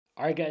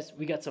Alright guys,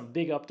 we got some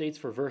big updates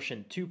for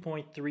version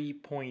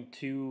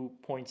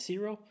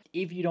 2.3.2.0.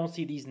 If you don't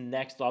see these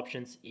next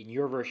options in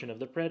your version of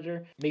the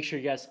Predator, make sure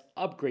you guys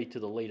upgrade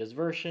to the latest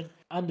version.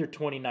 Under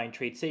 29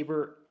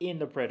 TradeSaber in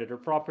the Predator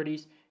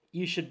properties,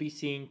 you should be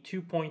seeing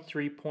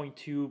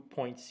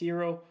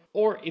 2.3.2.0,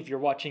 or if you're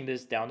watching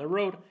this down the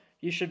road,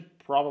 you should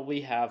probably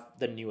have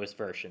the newest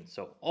version.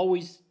 So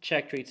always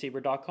check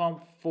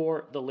TradeSaber.com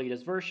for the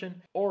latest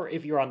version, or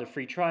if you're on the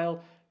free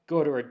trial,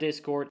 go to our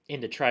Discord.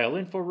 In the trial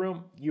info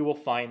room, you will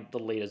find the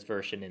latest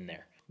version in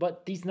there.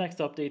 But these next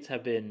updates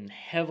have been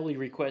heavily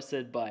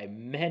requested by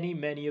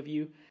many of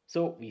you.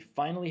 So we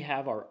finally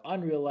have our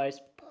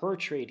unrealized per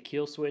trade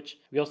kill switch.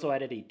 We also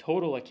added a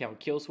total account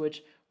kill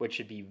switch, which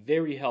should be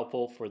very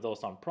helpful for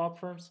those on prop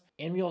firms.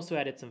 And we also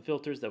added some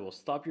filters that will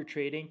stop your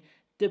trading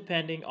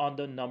depending on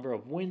the number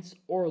of wins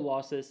or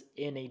losses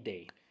in a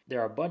day. There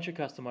are a bunch of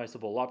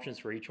customizable options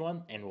for each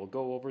one, and we'll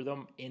go over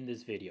them in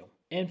this video.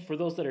 And for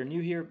those that are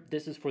new here,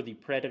 this is for the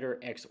Predator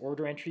X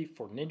order entry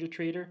for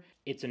Ninjatrader.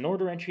 It's an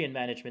order entry and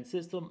management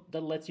system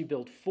that lets you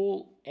build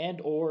full and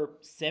or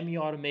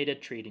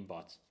semi-automated trading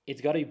bots.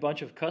 It's got a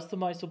bunch of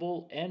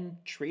customizable and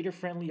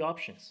trader-friendly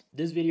options.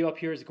 This video up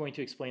here is going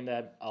to explain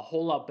that a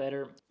whole lot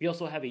better. We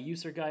also have a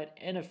user guide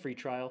and a free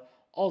trial.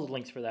 All the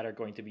links for that are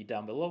going to be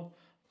down below.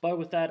 But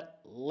with that,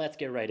 let's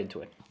get right into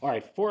it. All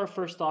right, for our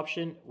first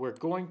option, we're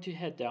going to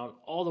head down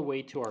all the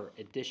way to our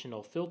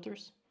additional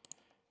filters.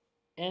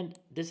 And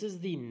this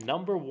is the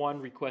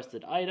 #1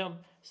 requested item,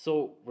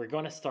 so we're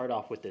going to start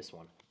off with this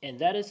one. And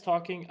that is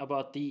talking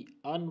about the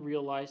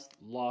unrealized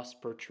loss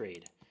per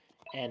trade.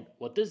 And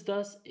what this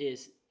does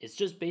is it's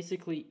just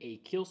basically a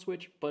kill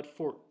switch, but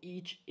for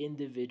each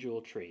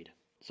individual trade.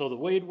 So the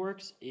way it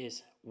works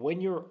is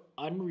when your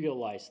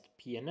unrealized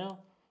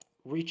P&L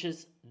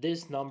reaches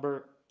this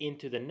number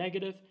into the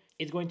negative,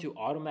 it's going to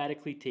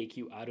automatically take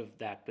you out of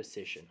that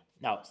position.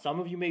 Now, some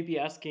of you may be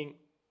asking,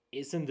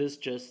 isn't this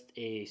just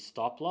a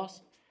stop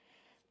loss?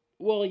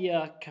 Well,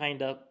 yeah,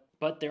 kinda,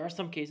 but there are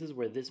some cases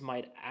where this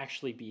might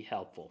actually be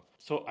helpful.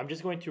 So I'm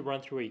just going to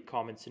run through a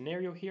common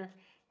scenario here.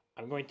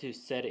 I'm going to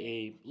set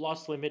a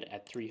loss limit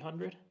at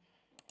 300,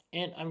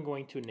 and I'm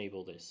going to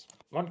enable this.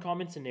 One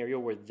common scenario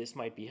where this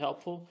might be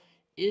helpful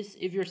is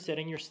if you're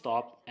setting your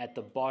stop at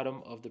the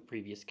bottom of the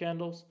previous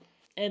candles,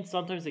 and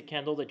sometimes the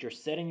candle that you're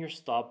setting your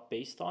stop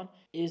based on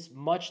is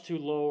much too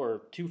low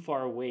or too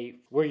far away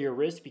where your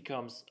risk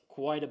becomes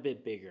quite a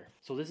bit bigger.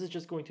 So this is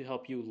just going to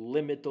help you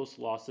limit those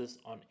losses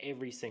on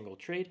every single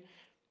trade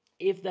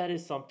if that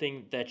is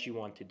something that you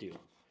want to do.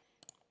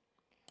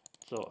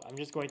 So I'm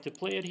just going to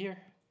play it here,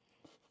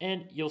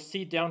 and you'll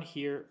see down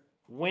here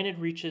when it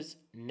reaches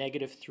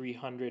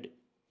 -300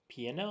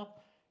 P&L,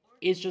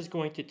 it's just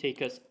going to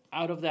take us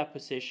out of that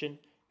position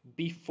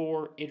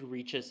before it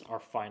reaches our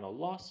final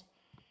loss.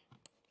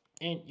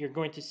 And you're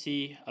going to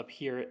see up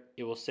here,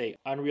 it will say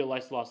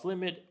unrealized loss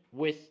limit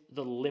with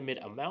the limit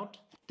amount.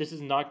 This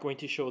is not going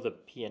to show the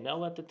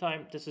P&L at the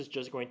time. This is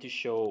just going to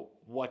show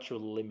what your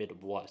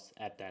limit was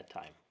at that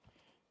time.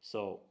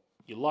 So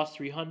you lost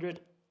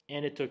 300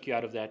 and it took you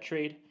out of that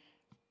trade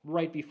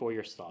right before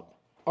your stop.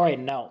 All right,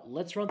 now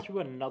let's run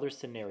through another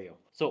scenario.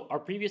 So our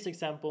previous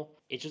example,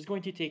 it's just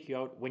going to take you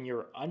out when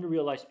your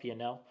unrealized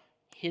P&L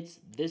hits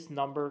this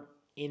number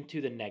into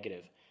the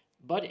negative.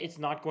 But it's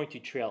not going to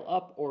trail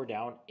up or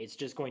down. It's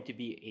just going to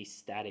be a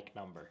static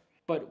number.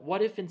 But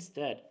what if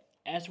instead,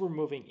 as we're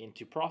moving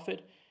into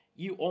profit,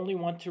 you only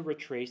want to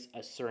retrace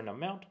a certain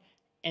amount,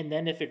 and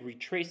then if it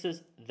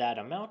retraces that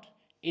amount,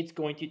 it's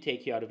going to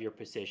take you out of your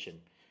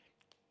position.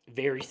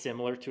 Very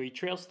similar to a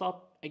trail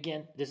stop.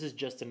 Again, this is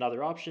just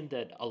another option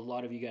that a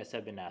lot of you guys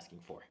have been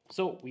asking for.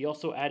 So we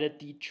also added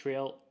the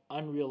trail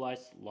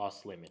unrealized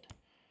loss limit.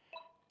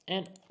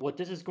 And what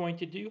this is going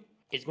to do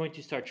is going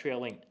to start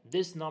trailing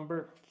this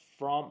number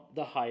from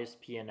the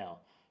highest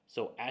P&L.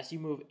 So as you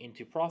move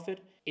into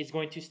profit, it's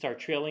going to start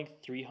trailing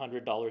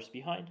 $300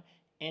 behind,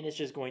 and it's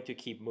just going to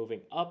keep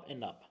moving up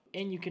and up.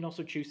 And you can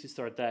also choose to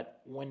start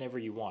that whenever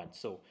you want.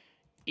 So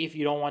if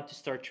you don't want to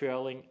start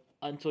trailing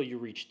until you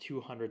reach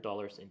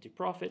 $200 into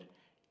profit,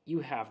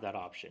 you have that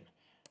option.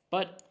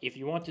 But if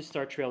you want to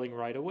start trailing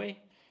right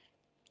away,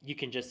 you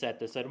can just set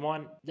this at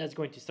 1. That's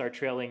going to start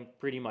trailing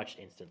pretty much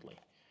instantly.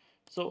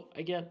 So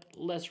again,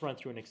 let's run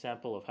through an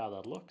example of how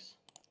that looks.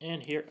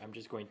 And here, I'm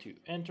just going to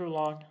enter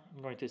long.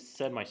 I'm going to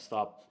set my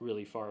stop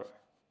really far,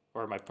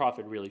 or my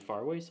profit really far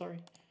away,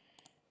 sorry.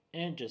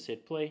 And just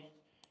hit play.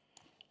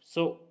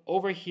 So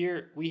over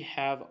here, we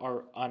have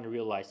our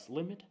unrealized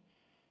limit.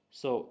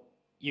 So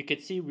you can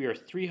see we are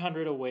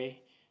 300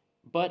 away,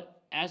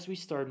 but as we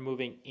start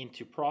moving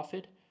into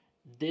profit,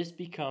 this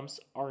becomes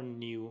our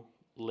new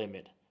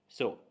limit.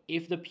 So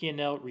if the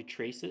P&L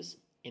retraces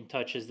and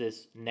touches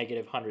this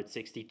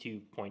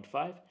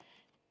 -162.5,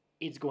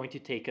 it's going to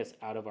take us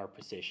out of our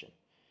position.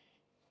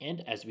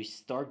 And as we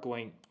start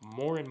going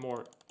more and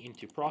more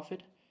into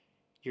profit,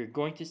 you're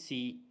going to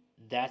see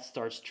that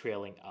starts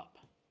trailing up.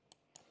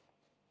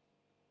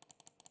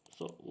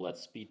 So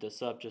let's speed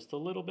this up just a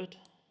little bit.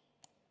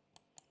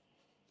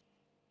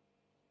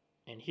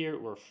 And here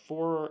we're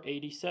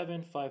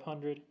 487,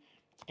 500.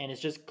 and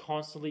it's just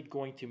constantly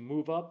going to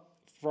move up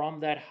from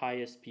that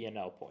highest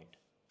P&L point.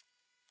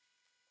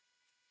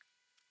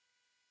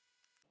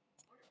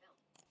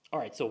 All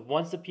right, so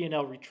once the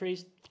P&L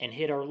retraced and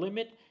hit our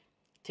limit,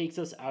 takes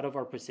us out of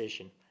our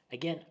position.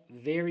 Again,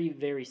 very,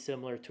 very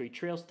similar to a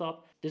trail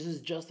stop. This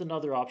is just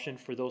another option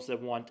for those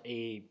that want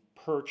a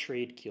per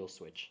trade kill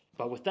switch.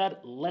 But with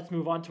that, let's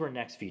move on to our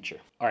next feature.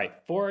 All right,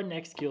 for our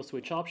next kill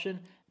switch option,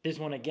 this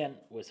one again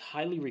was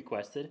highly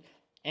requested,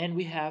 and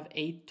we have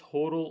a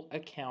total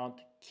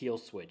account kill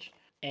switch.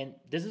 And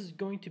this is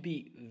going to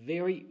be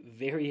very,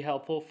 very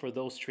helpful for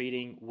those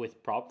trading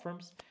with prop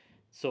firms.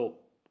 So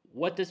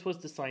what this was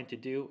designed to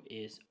do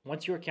is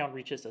once your account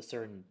reaches a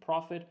certain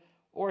profit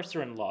or a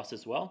certain loss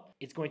as well,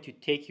 it's going to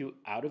take you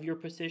out of your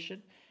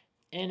position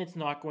and it's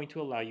not going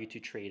to allow you to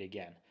trade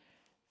again.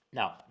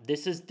 Now,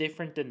 this is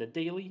different than the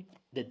daily.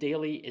 The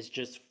daily is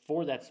just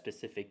for that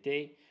specific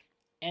day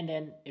and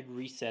then it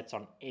resets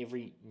on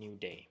every new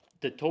day.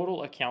 The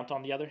total account,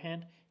 on the other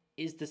hand,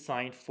 is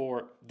designed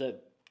for the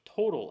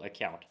total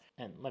account.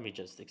 And let me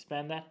just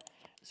expand that.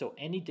 So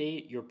any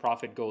day your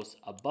profit goes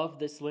above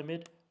this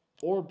limit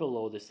or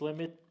below this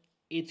limit,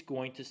 it's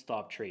going to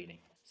stop trading.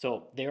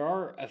 So there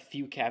are a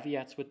few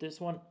caveats with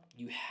this one.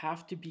 You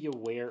have to be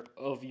aware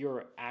of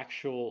your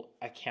actual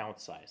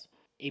account size.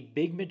 A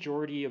big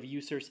majority of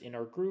users in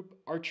our group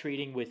are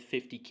trading with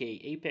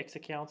 50K Apex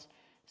accounts,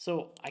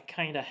 so I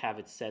kind of have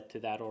it set to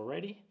that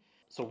already.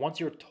 So once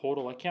your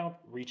total account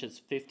reaches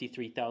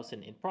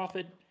 53,000 in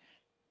profit,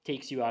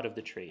 takes you out of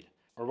the trade.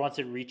 Or once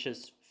it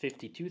reaches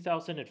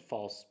 52,000, it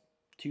falls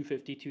to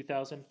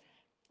 52,000.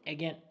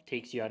 Again,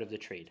 takes you out of the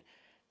trade.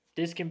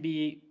 This can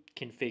be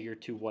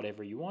configured to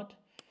whatever you want.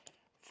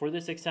 For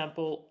this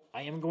example,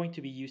 I am going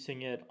to be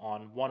using it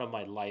on one of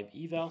my live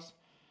evals,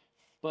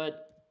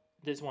 but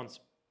this one's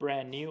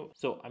brand new.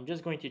 So I'm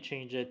just going to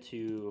change it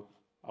to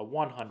a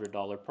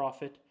 $100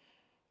 profit,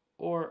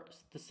 or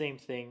the same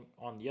thing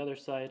on the other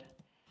side.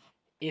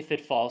 If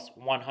it falls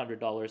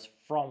 $100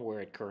 from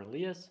where it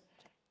currently is,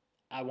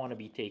 I want to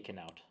be taken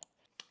out.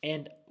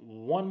 And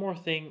one more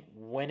thing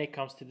when it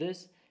comes to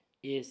this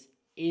is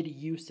it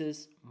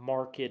uses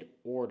market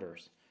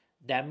orders.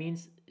 That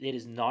means it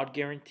is not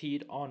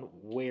guaranteed on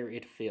where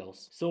it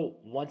fills. So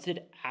once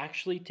it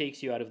actually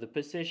takes you out of the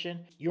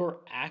position,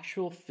 your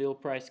actual fill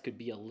price could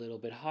be a little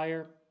bit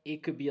higher.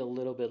 It could be a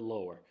little bit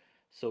lower.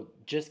 So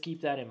just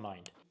keep that in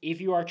mind.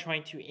 If you are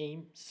trying to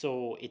aim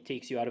so it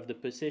takes you out of the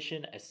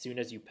position as soon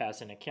as you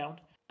pass an account,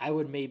 I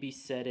would maybe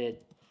set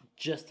it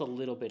just a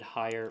little bit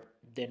higher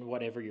than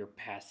whatever your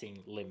passing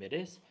limit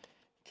is,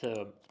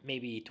 to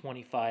maybe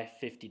 $25,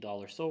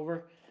 $50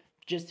 over,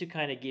 just to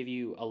kind of give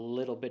you a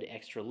little bit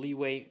extra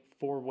leeway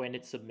for when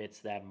it submits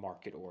that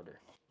market order.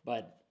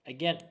 But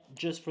again,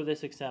 just for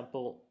this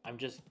example, I'm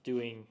just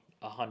doing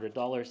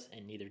 $100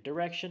 in either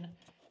direction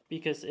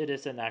because it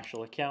is an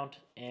actual account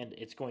and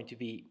it's going to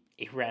be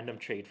a random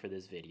trade for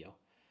this video.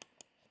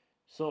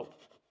 So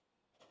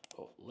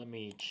let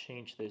me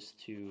change this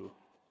to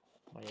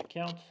my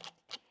account.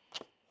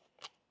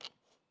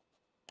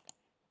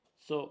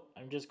 So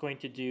I'm just going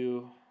to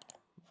do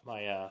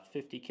my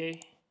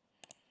 50K.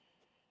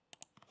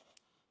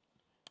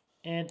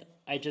 And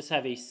I just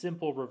have a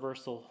simple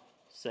reversal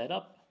set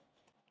up.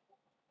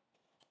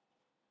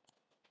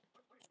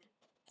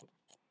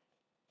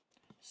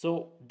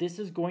 So this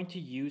is going to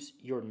use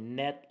your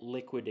net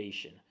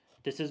liquidation.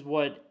 This is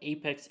what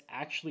Apex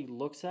actually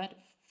looks at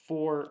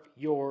for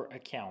your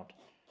account.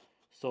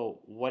 So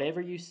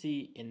whatever you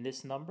see in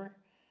this number,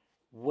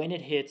 when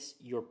it hits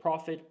your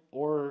profit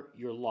or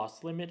your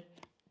loss limit,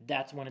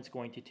 that's when it's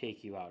going to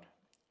take you out.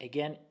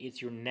 Again,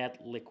 it's your net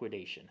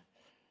liquidation.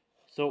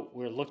 So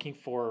we're looking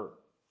for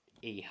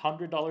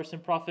 $100 in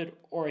profit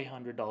or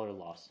 $100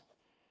 loss.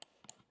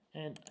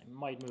 And I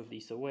might move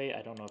these away.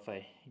 I don't know if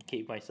I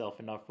gave myself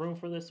enough room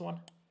for this one.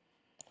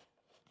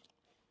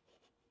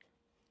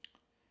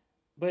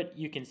 But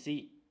you can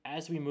see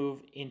as we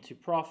move into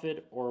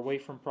profit or away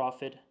from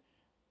profit,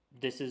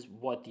 this is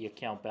what the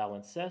account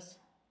balance says.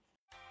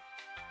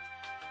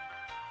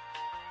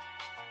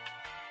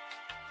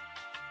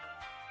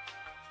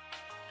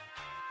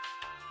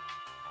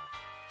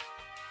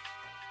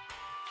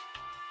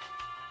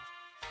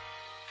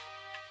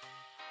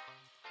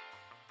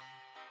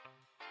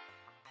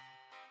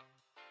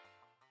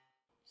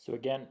 So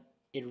again,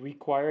 it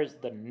requires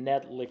the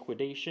net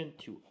liquidation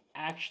to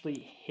actually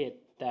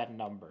hit that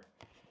number.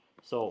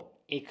 So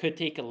it could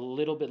take a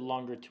little bit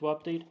longer to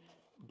update,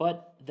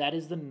 but that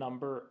is the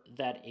number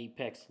that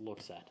Apex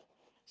looks at.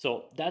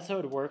 So that's how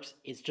it works.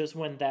 It's just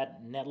when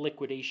that net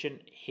liquidation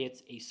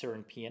hits a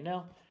certain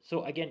P&L.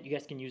 So again, you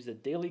guys can use the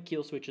daily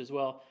kill switch as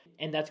well,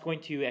 and that's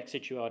going to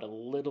exit you out a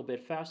little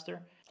bit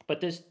faster.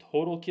 But this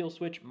total kill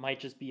switch might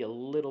just be a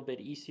little bit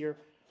easier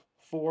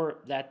for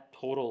that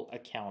total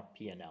account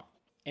P&L.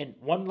 And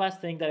one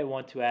last thing that I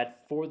want to add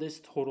for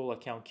this total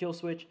account kill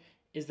switch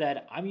is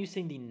that I'm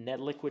using the net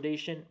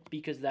liquidation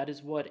because that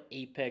is what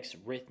Apex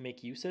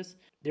Rhythmic uses.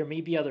 There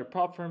may be other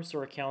prop firms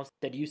or accounts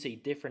that use a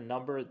different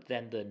number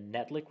than the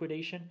net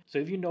liquidation. So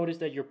if you notice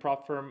that your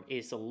prop firm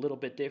is a little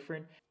bit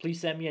different, please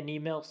send me an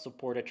email,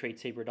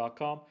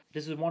 support@tradesaber.com.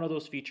 This is one of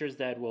those features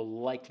that will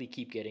likely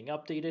keep getting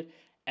updated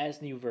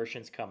as new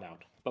versions come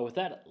out. But with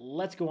that,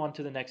 let's go on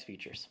to the next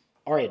features.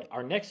 All right,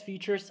 our next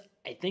features,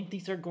 I think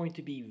these are going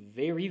to be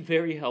very,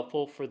 very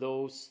helpful for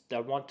those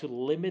that want to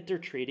limit their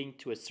trading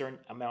to a certain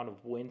amount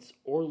of wins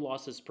or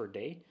losses per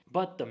day.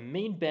 But the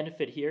main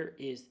benefit here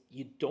is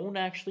you don't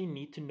actually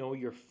need to know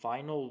your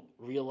final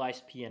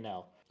realized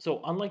P&L.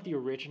 So unlike the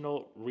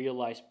original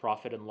realized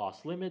profit and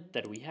loss limit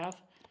that we have,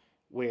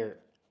 where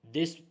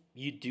this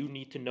you do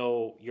need to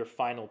know your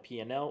final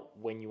P&L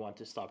when you want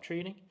to stop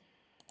trading,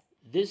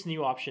 this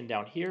new option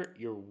down here,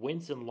 your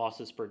wins and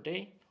losses per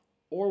day,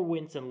 or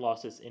wins and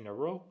losses in a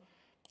row,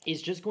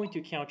 is just going to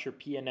count your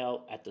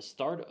P&L at the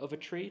start of a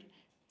trade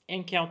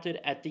and count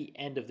it at the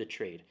end of the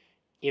trade.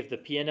 If the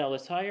P&L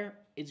is higher,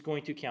 it's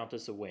going to count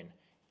as a win.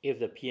 If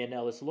the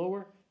P&L is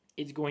lower,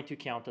 it's going to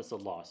count as a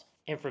loss.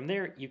 And from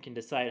there, you can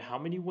decide how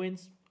many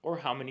wins or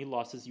how many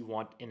losses you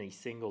want in a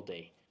single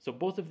day. So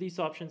both of these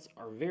options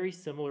are very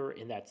similar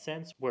in that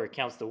sense, where it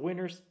counts the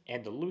winners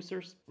and the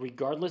losers.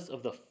 Regardless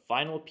of the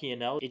final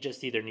P&L, it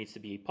just either needs to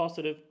be a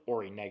positive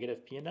or a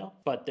negative P&L.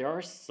 But there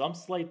are some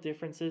slight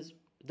differences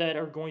that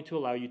are going to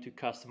allow you to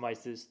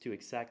customize this to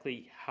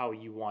exactly how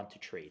you want to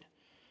trade.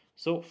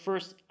 So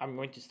first, I'm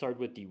going to start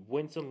with the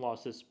wins and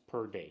losses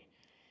per day.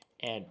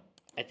 And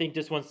I think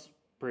this one's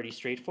pretty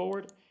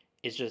straightforward.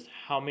 It's just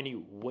how many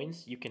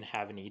wins you can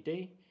have in a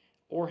day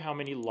or how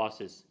many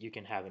losses you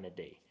can have in a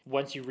day.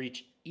 Once you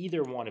reach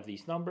either one of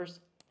these numbers,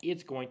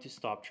 it's going to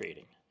stop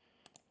trading.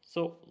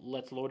 So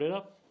let's load it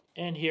up.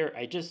 And here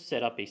I just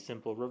set up a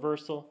simple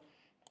reversal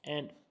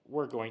and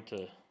we're going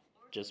to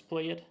just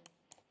play it.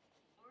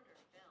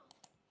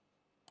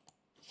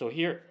 So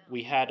here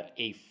we had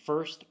a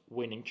first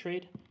winning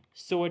trade,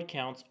 so it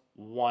counts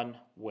one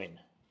win.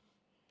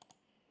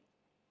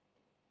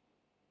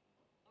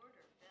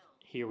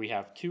 Here we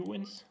have two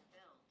wins.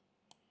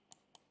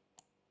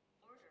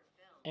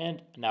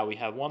 And now we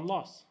have one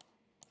loss.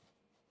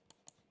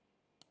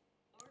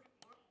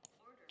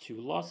 Two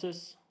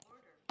losses,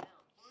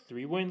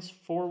 three wins,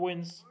 four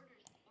wins,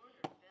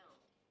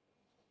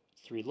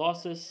 three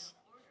losses,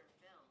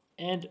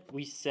 and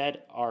we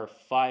set our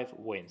 5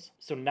 wins.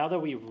 So now that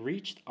we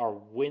reached our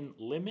win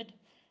limit,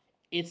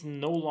 it's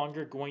no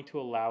longer going to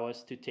allow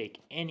us to take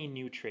any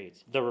new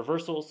trades. The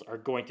reversals are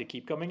going to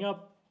keep coming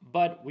up,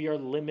 but we are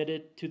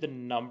limited to the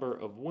number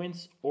of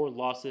wins or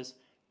losses,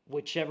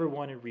 whichever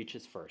one it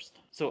reaches first.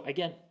 So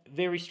again,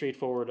 very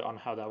straightforward on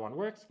how that one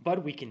works,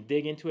 but we can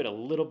dig into it a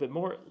little bit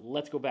more.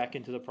 Let's go back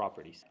into the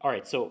properties. All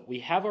right, so we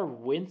have our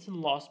wins and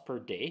loss per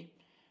day.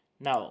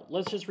 Now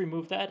let's just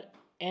remove that,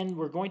 and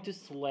we're going to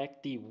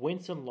select the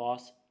wins and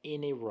loss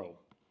in a row.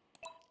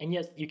 And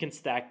yes, you can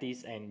stack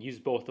these and use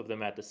both of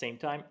them at the same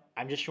time.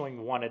 I'm just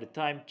showing one at a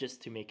time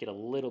just to make it a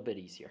little bit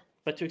easier.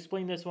 But to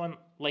explain this one,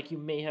 like you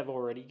may have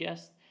already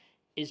guessed,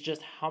 is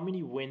just how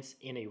many wins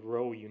in a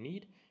row you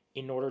need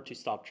in order to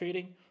stop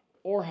trading,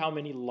 or how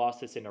many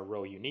losses in a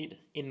row you need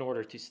in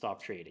order to stop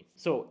trading.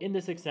 So in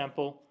this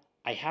example,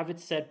 I have it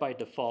set by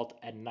default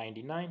at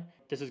 99.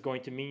 This is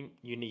going to mean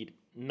you need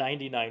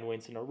 99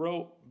 wins in a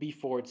row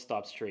before it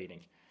stops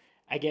trading.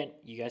 Again,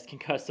 you guys can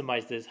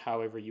customize this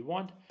however you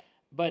want,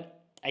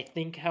 but I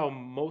think how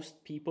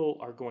most people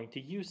are going to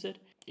use it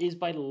is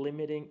by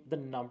limiting the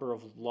number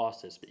of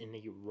losses in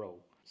a row.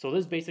 So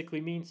this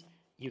basically means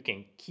you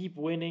can keep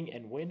winning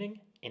and winning,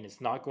 and it's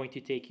not going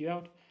to take you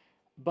out.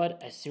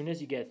 But as soon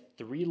as you get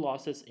 3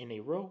 losses in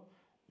a row,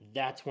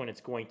 that's when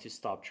it's going to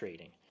stop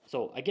trading.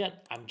 So again,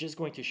 I'm just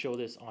going to show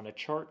this on a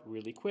chart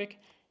really quick,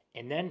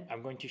 and then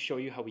I'm going to show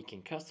you how we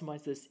can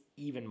customize this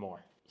even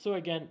more. So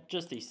again,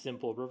 just a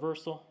simple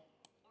reversal.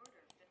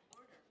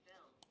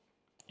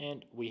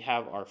 And we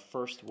have our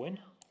first win,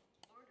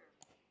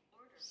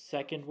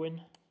 second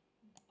win,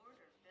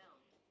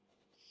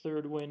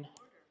 third win,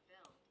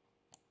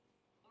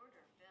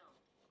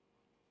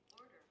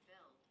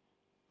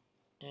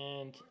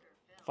 and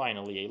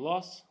finally a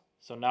loss.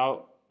 So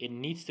now it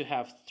needs to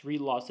have 3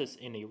 losses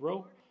in a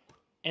row,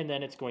 and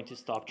then it's going to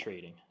stop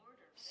trading.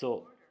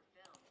 So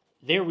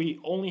there we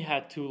only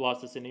had 2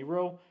 losses in a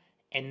row,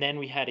 and then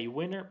we had a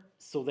winner,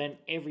 so then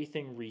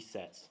everything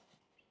resets.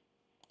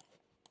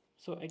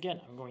 So again,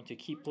 I'm going to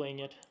keep playing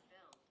it.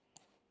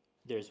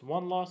 There's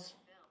 1 loss,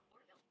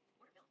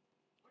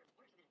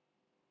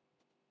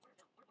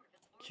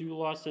 2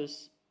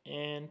 losses,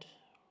 and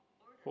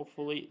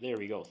hopefully, there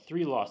we go,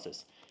 3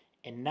 losses.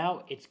 And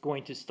now it's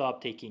going to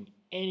stop taking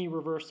any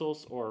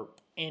reversals or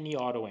any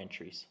auto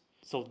entries.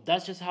 So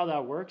that's just how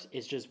that works.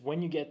 It's just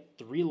when you get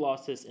 3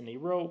 losses in a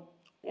row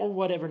or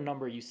whatever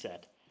number you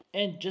set.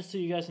 And just so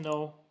you guys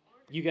know,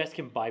 you guys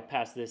can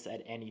bypass this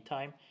at any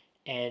time.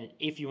 And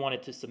if you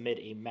wanted to submit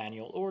a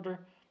manual order,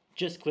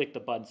 just click the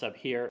buttons up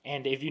here.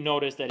 And if you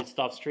notice that it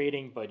stops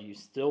trading, but you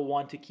still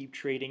want to keep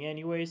trading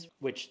anyways,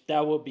 which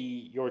that will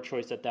be your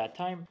choice at that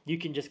time, you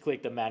can just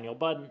click the manual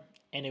button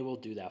and it will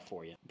do that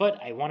for you. But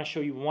I want to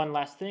show you one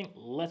last thing.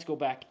 Let's go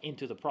back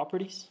into the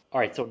properties. All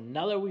right, so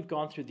now that we've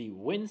gone through the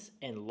wins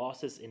and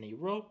losses in a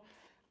row,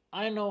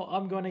 I know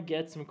I'm going to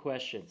get some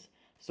questions.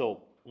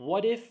 So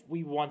what if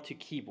we want to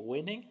keep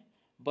winning,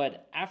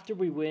 but after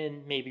we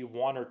win maybe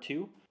one or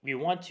two, we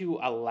want to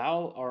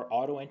allow our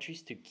auto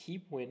entries to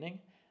keep winning,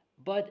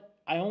 but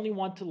I only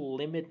want to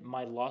limit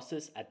my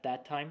losses at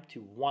that time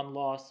to one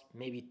loss,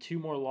 maybe two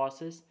more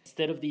losses,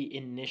 instead of the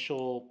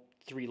initial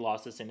 3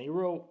 losses in a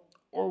row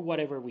or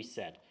whatever we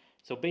said.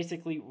 So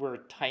basically, we're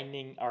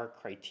tightening our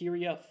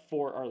criteria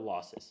for our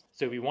losses.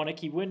 So if we want to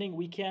keep winning,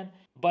 we can,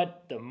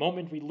 but the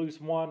moment we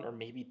lose one or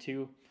maybe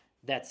two,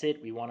 that's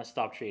it. We want to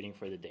stop trading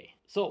for the day.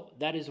 So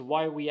that is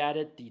why we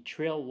added the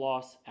trail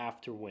loss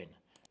after win.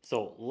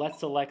 So let's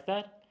select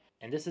that.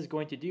 And this is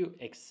going to do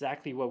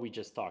exactly what we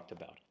just talked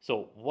about.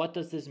 So what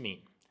does this mean?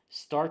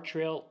 Start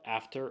trail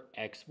after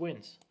X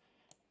wins.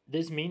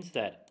 This means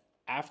that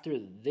after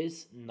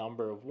this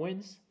number of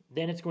wins,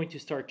 then it's going to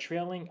start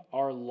trailing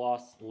our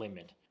loss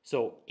limit.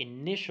 So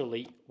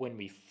initially, when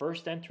we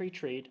first enter a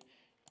trade,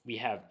 we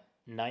have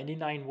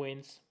 99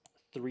 wins,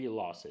 3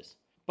 losses.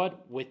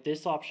 But with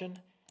this option,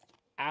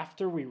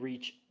 after we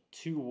reach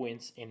 2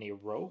 wins in a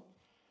row,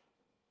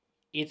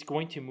 it's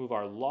going to move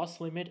our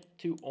loss limit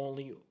to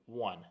only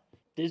 1.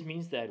 This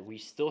means that we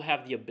still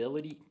have the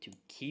ability to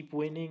keep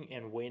winning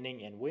and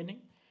winning and winning.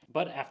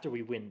 But after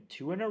we win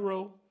 2 in a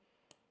row,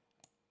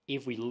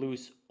 if we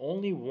lose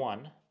only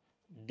 1,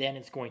 then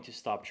it's going to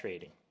stop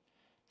trading.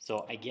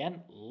 So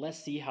again,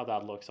 let's see how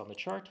that looks on the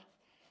chart.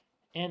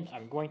 And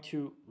I'm going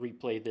to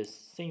replay this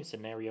same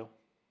scenario.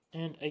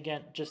 And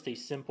again, just a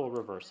simple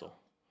reversal.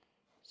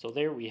 So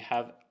there we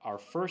have our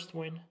first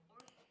win.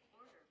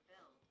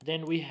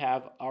 Then we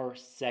have our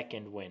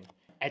second win.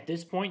 At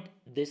this point,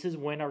 this is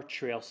when our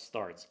trail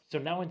starts. So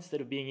now instead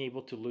of being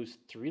able to lose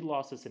 3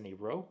 losses in a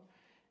row,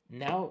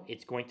 now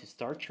it's going to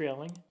start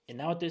trailing. And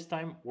now at this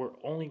time, we're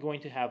only going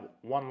to have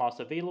 1 loss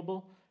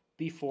available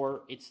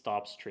before it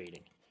stops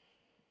trading.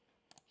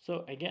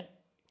 So again,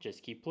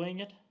 just keep playing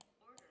it.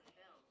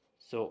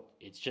 So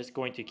it's just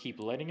going to keep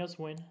letting us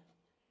win.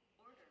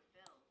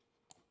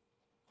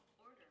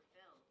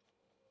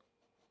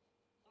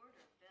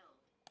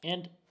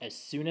 And as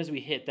soon as we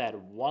hit that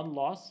 1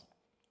 loss,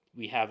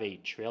 we have a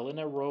trail in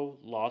a row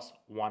loss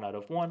 1 out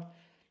of 1,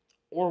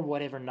 or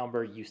whatever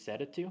number you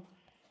set it to.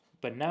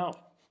 But now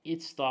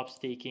it stops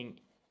taking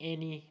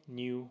any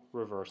new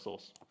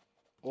reversals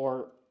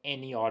or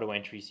any auto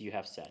entries you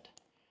have set.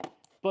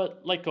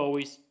 But like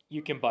always,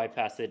 you can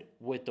bypass it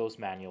with those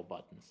manual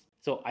buttons.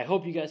 So I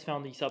hope you guys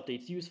found these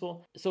updates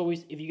useful. As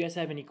always, if you guys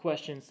have any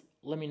questions,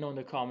 let me know in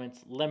the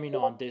comments. Let me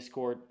know on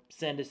Discord.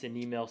 Send us an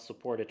email,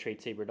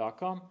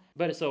 support@tradesaber.com.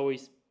 But as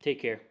always,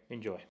 take care.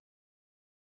 Enjoy.